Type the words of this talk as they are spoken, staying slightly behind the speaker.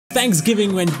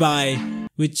Thanksgiving went by,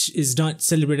 which is not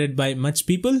celebrated by much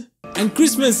people. And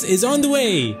Christmas is on the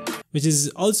way, which is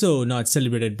also not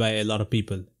celebrated by a lot of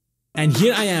people. And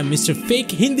here I am, Mr. Fake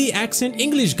Hindi accent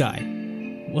English guy.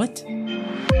 What?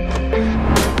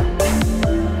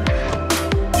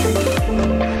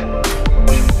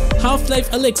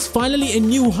 Half-Life Alyx, finally a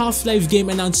new Half-Life game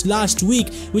announced last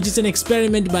week, which is an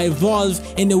experiment by Valve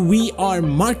in a VR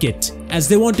market, as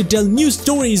they want to tell new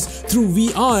stories through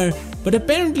VR. But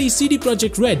apparently CD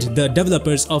Projekt Red, the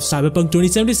developers of Cyberpunk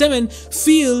 2077,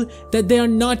 feel that they are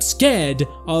not scared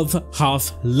of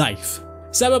Half-Life.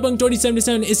 Cyberpunk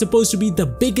 2077 is supposed to be the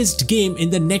biggest game in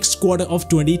the next quarter of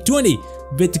 2020,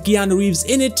 with Keanu Reeves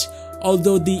in it,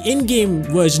 although the in-game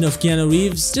version of Keanu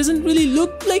Reeves doesn't really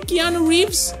look like Keanu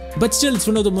Reeves. But still, it's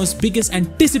one of the most biggest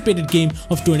anticipated game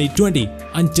of 2020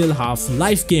 until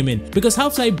Half-Life came in, because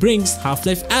Half-Life brings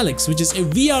Half-Life Alyx, which is a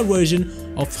VR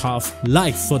version of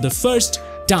Half-Life for the first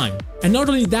time. And not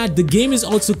only that, the game is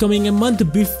also coming a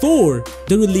month before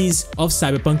the release of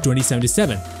Cyberpunk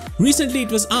 2077. Recently,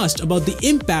 it was asked about the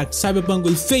impact Cyberpunk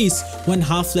will face when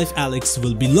Half-Life Alyx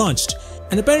will be launched.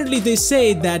 And apparently they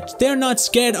say that they're not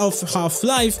scared of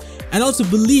Half-Life and also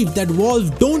believe that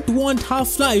Valve don't want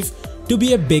Half-Life to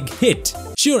be a big hit.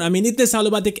 Sure, I mean इतने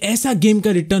सालों बाद एक ऐसा game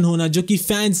का return होना जो कि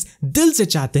fans दिल से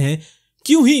चाहते हैं,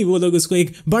 क्यों ही वो लोग उसको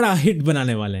एक बड़ा हिट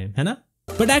बनाने वाले हैं, है ना?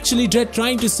 But actually they're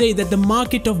trying to say that the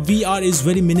market of VR is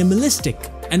very minimalistic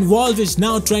and Valve is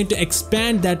now trying to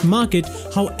expand that market.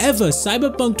 However,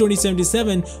 Cyberpunk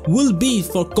 2077 will be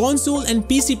for console and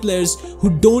PC players who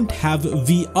don't have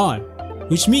VR,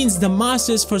 which means the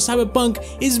masses for Cyberpunk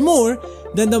is more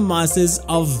than the masses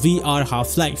of VR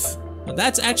Half-Life. Now,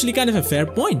 that's actually kind of a fair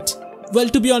point. Well,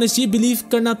 to be honest, ये believe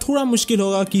करना थोड़ा मुश्किल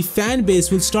होगा कि fan base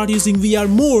will start using VR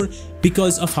more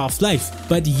because of Half-Life.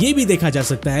 But ये भी देखा जा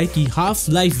सकता है कि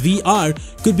Half-Life VR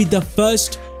could be the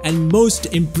first and most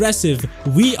impressive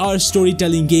VR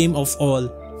storytelling game of all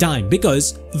time,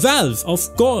 because Valve,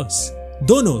 of course.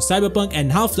 Dono, Cyberpunk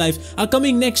and Half-Life are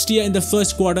coming next year in the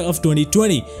first quarter of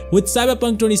 2020, with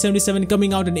Cyberpunk 2077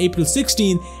 coming out in April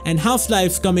 16 and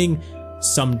Half-Life coming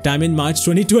sometime in March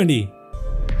 2020.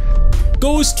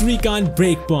 Ghost Recon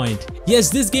Breakpoint. Yes,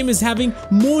 this game is having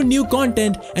more new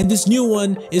content, and this new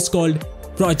one is called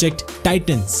Project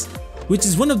Titans, which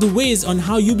is one of the ways on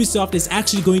how Ubisoft is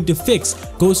actually going to fix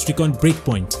Ghost Recon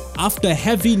Breakpoint after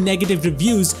heavy negative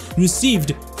reviews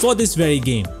received for this very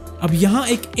game. अब यहाँ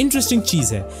एक interesting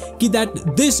चीज है कि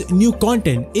that this new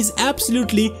content is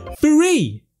absolutely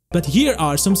free. But here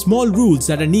are some small rules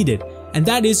that are needed, and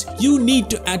that is you need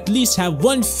to at least have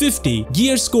 150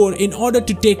 gear score in order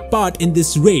to take part in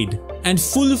this raid, and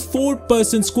full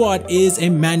 4-person squad is a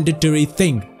mandatory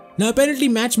thing. Now apparently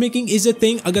matchmaking is a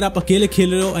thing अगर आप अकेले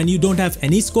खेल रहे हो and you don't have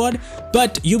any squad,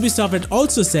 but Ubisoft had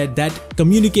also said that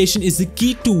communication is the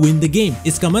key to win the game.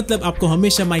 इसका मतलब आपको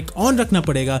हमेशा mic on रखना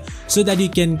पड़ेगा so that you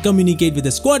can communicate with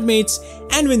the squad mates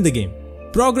and win the game.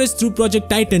 Progress through Project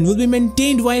Titan will be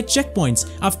maintained via checkpoints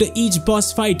after each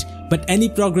boss fight, but any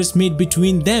progress made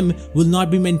between them will not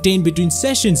be maintained between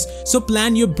sessions, so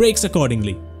plan your breaks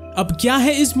accordingly. अब क्या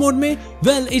है इस mode में?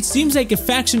 Well, it seems like a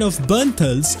faction of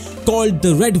Bernthals called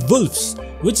the Red Wolves,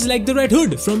 which is like the Red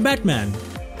Hood from Batman.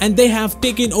 And they have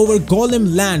taken over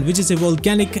Golem Land, which is a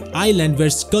volcanic island where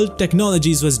Skull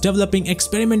Technologies was developing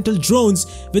experimental drones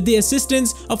with the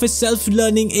assistance of a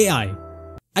self-learning AI.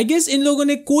 I guess इन लोगों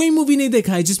ने कोई movie नहीं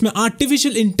देखा है जिसमें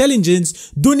artificial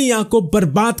intelligence दुनिया को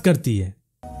बर्बाद करती है.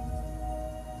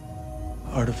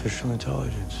 Artificial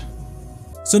intelligence.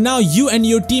 So now you and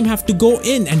your team have to go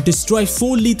in and destroy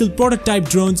 4 lethal prototype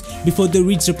drones before they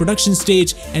reach the production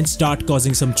stage and start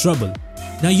causing some trouble.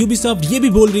 Now Ubisoft ये भी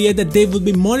बोल रही है that they will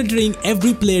be monitoring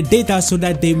every player data so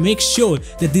that they make sure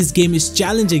that this game is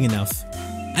challenging enough.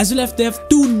 As well as they have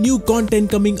 2 new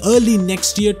content coming early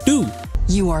next year too.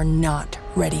 You are not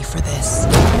ready for this.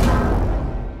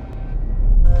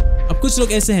 अब कुछ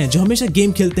लोग ऐसे हैं जो हमेशा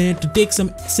game खेलते हैं to take some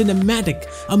cinematic,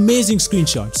 amazing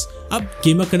screenshots. अब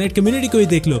GamerConnect community को ही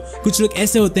देख लो, कुछ लोग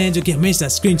ऐसे होते हैं जो कि हमेशा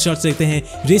screenshots लेते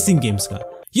हैं racing games का.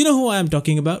 You know who I am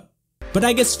talking about? But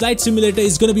I guess Flight Simulator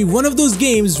is gonna be one of those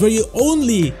games where you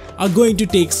only are going to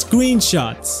take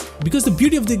screenshots, because the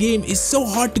beauty of the game is so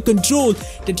hard to control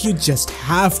that you just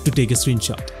have to take a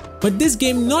screenshot. But this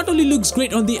game not only looks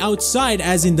great on the outside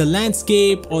as in the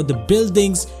landscape or the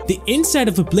buildings, the inside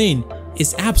of a plane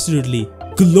is absolutely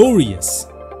glorious.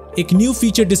 एक new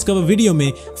feature discover video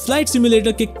में flight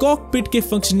simulator के cockpit के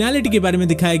functionality के बारे में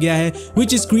दिखाया गया है,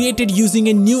 which is created using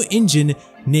a new engine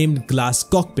named Glass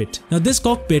Cockpit. Now this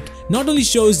cockpit not only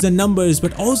shows the numbers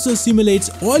but also simulates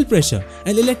oil pressure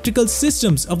and electrical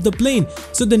systems of the plane,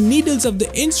 so the needles of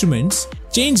the instruments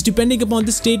change depending upon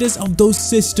the status of those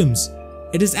systems.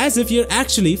 It is as if you're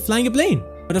actually flying a plane.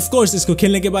 But of course, इसको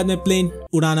खेलने के बाद मैं plane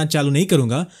उड़ाना चालू नहीं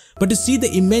करूँगा. But to see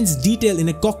the immense detail in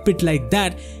a cockpit like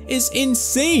that is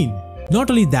insane. Not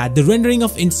only that, the rendering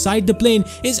of inside the plane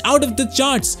is out of the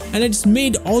charts and it's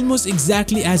made almost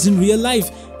exactly as in real life.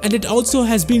 And it also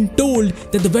has been told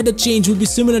that the weather change will be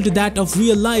similar to that of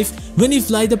real life when you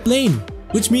fly the plane.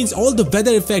 Which means all the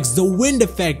weather effects, the wind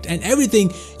effect and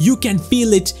everything, you can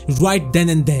feel it right then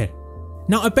and there.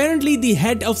 Now apparently the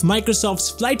head of Microsoft's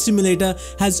flight simulator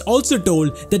has also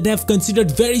told that they have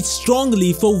considered very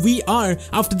strongly for VR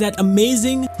after that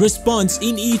amazing response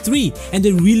in E3, and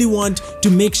they really want to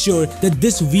make sure that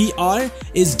this VR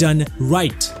is done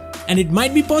right. And it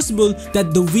might be possible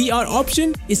that the VR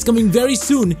option is coming very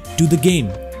soon to the game.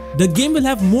 The game will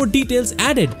have more details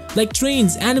added like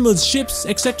trains, animals, ships,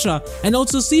 etc. and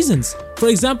also seasons. For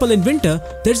example, in winter,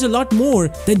 there's a lot more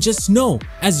than just snow,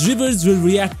 as rivers will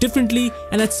react differently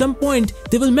and at some point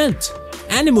they will melt.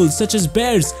 Animals such as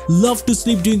bears love to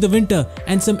sleep during the winter,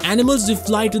 and some animals will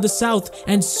fly to the south,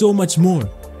 and so much more.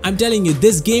 I'm telling you,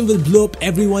 this game will blow up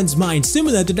everyone's mind,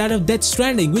 similar to that of Death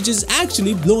Stranding, which is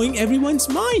actually blowing everyone's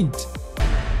mind.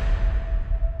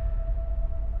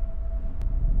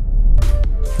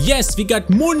 Yes, we got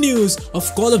more news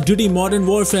of Call of Duty Modern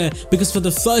Warfare, because for the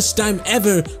first time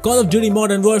ever, Call of Duty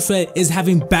Modern Warfare is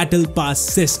having Battle Pass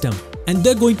system. And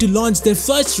they're going to launch their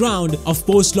first round of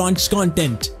post-launch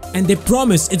content. And they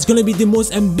promise it's going to be the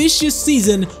most ambitious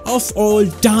season of all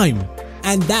time.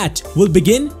 And that will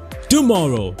begin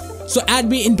tomorrow. So add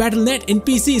me in Battle.net in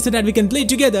PC so that we can play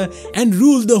together and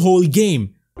rule the whole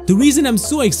game. The reason I'm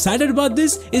so excited about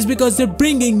this is because they're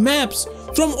bringing maps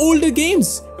from older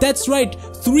games. That's right,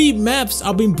 3 maps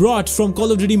are being brought from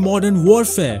Call of Duty Modern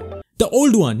Warfare. The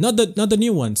old one, not the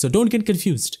new one, so don't get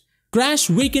confused. Crash,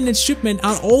 Waken and Shipment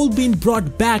are all being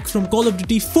brought back from Call of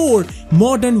Duty 4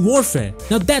 Modern Warfare.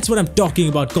 Now that's what I'm talking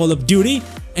about, Call of Duty.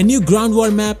 A new ground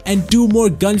war map and 2 more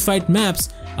gunfight maps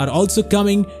are also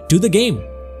coming to the game.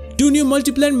 2 new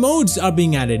multiplayer modes are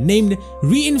being added, named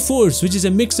Reinforce, which is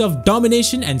a mix of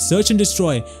domination and search and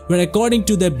destroy, where according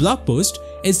to their blog post,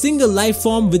 a single life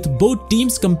form with both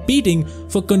teams competing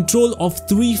for control of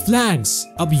 3 flags.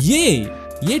 Ab ye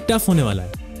tough hone wala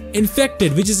hai.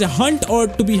 Infected, which is a hunt or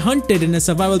to be hunted in a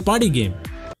survival party game.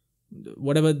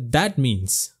 Whatever that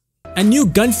means. A new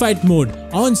gunfight mode,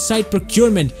 on-site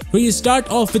procurement, where you start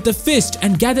off with a fist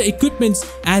and gather equipments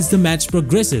as the match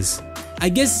progresses. I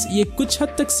guess ये कुछ हद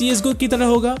तक CSGO की तरह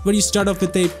होगा, where you start off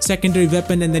with a secondary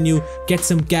weapon and then you get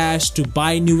some cash to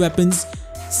buy new weapons.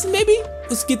 So maybe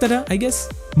उसकी तरह, I guess.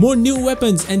 More new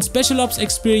weapons and special ops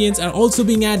experience are also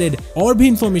being added. और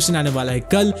भी information आने वाला है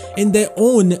कल in their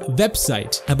own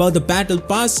website about the battle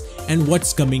pass and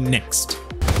what's coming next.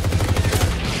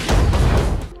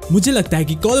 मुझे लगता है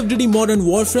कि Call of Duty Modern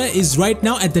Warfare is right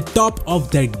now at the top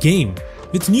of their game.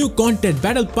 With new content,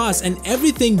 battle pass and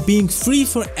everything being free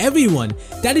for everyone,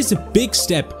 that is a big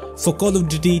step for Call of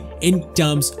Duty in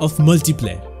terms of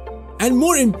multiplayer. And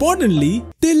more importantly,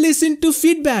 they listen to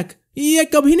feedback. ये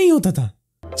कभी नहीं होता था.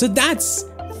 So that's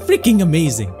freaking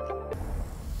amazing.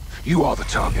 You are the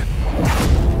target.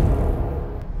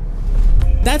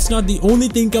 That's not the only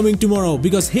thing coming tomorrow,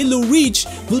 because Halo Reach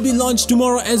will be launched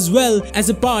tomorrow as well as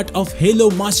a part of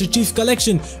Halo Master Chief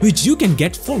Collection, which you can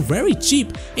get for very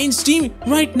cheap in Steam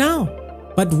right now.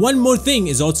 But one more thing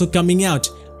is also coming out,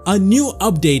 a new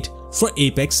update for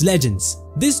Apex Legends.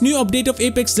 This new update of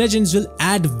Apex Legends will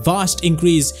add vast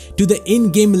increase to the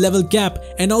in-game level cap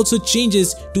and also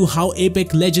changes to how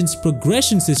Apex Legends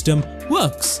progression system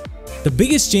works. The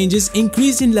biggest change is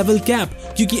increase in level cap,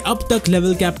 क्योंकि अब तक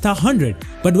level cap था 100,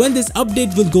 but when this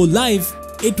update will go live,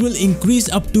 it will increase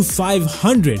up to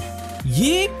 500.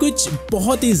 ये कुछ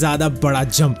बहुत ही ज़्यादा बड़ा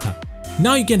jump था.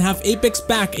 Now you can have Apex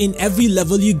pack in every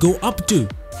level you go up to.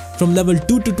 From level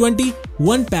 2 to 20,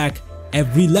 1 pack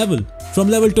every level. From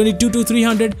level 22 to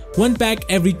 300, 1 pack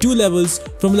every 2 levels.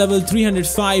 From level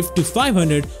 305 to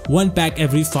 500, 1 pack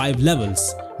every 5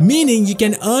 levels. Meaning you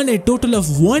can earn a total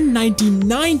of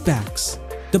 199 packs.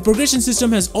 The progression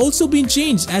system has also been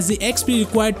changed, as the XP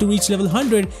required to reach level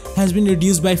 100 has been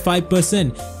reduced by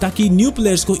 5% ताकि new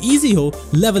players को easy हो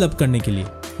level up करने के लिए.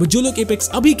 But जो लोग Apex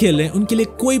अभी खेल रहे हैं उनके लिए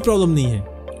कोई problem नहीं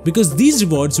है, because these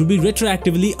rewards will be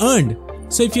retroactively earned.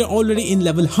 So if you're already in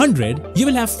level 100, you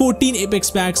will have 14 Apex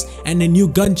packs and a new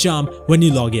gun charm when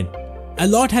you log in. A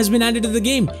lot has been added to the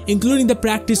game, including the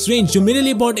practice range, जो मेरे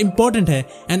लिए बहुत important है,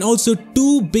 and also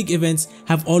 2 big events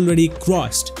have already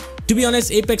crossed. To be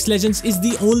honest, Apex Legends is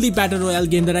the only battle royale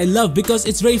game that I love because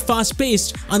it's very fast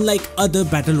paced, unlike other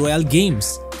battle royale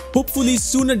games. Hopefully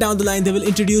sooner down the line they will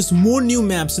introduce more new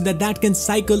maps so that can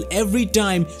cycle every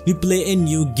time we play a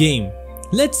new game.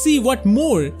 Let's see what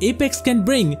more Apex can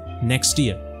bring next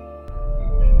year.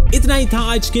 इतना ही था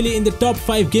आज के लिए in the top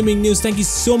 5 gaming news. Thank you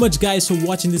so much guys for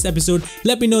watching this episode.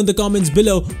 Let me know in the comments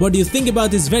below what do you think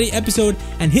about this very episode,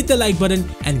 and hit the like button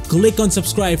and click on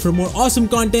subscribe for more awesome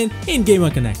content in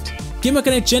GamerConnect.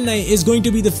 GamerConnect Chennai is going to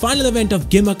be the final event of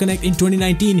GamerConnect in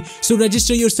 2019, so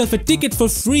register yourself a ticket for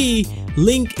free,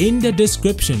 link in the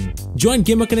description. Join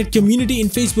GamerConnect community in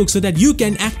Facebook so that you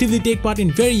can actively take part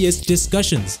in various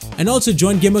discussions. And also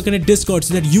join GamerConnect Discord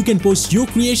so that you can post your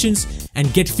creations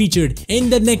and get featured in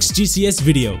the next GCS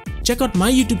video. Check out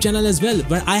my YouTube channel as well,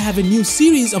 where I have a new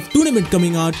series of tournament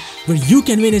coming out where you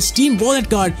can win a Steam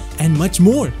wallet card and much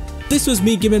more. This was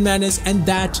me, GaminMadness, and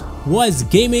that was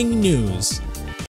Gaming News.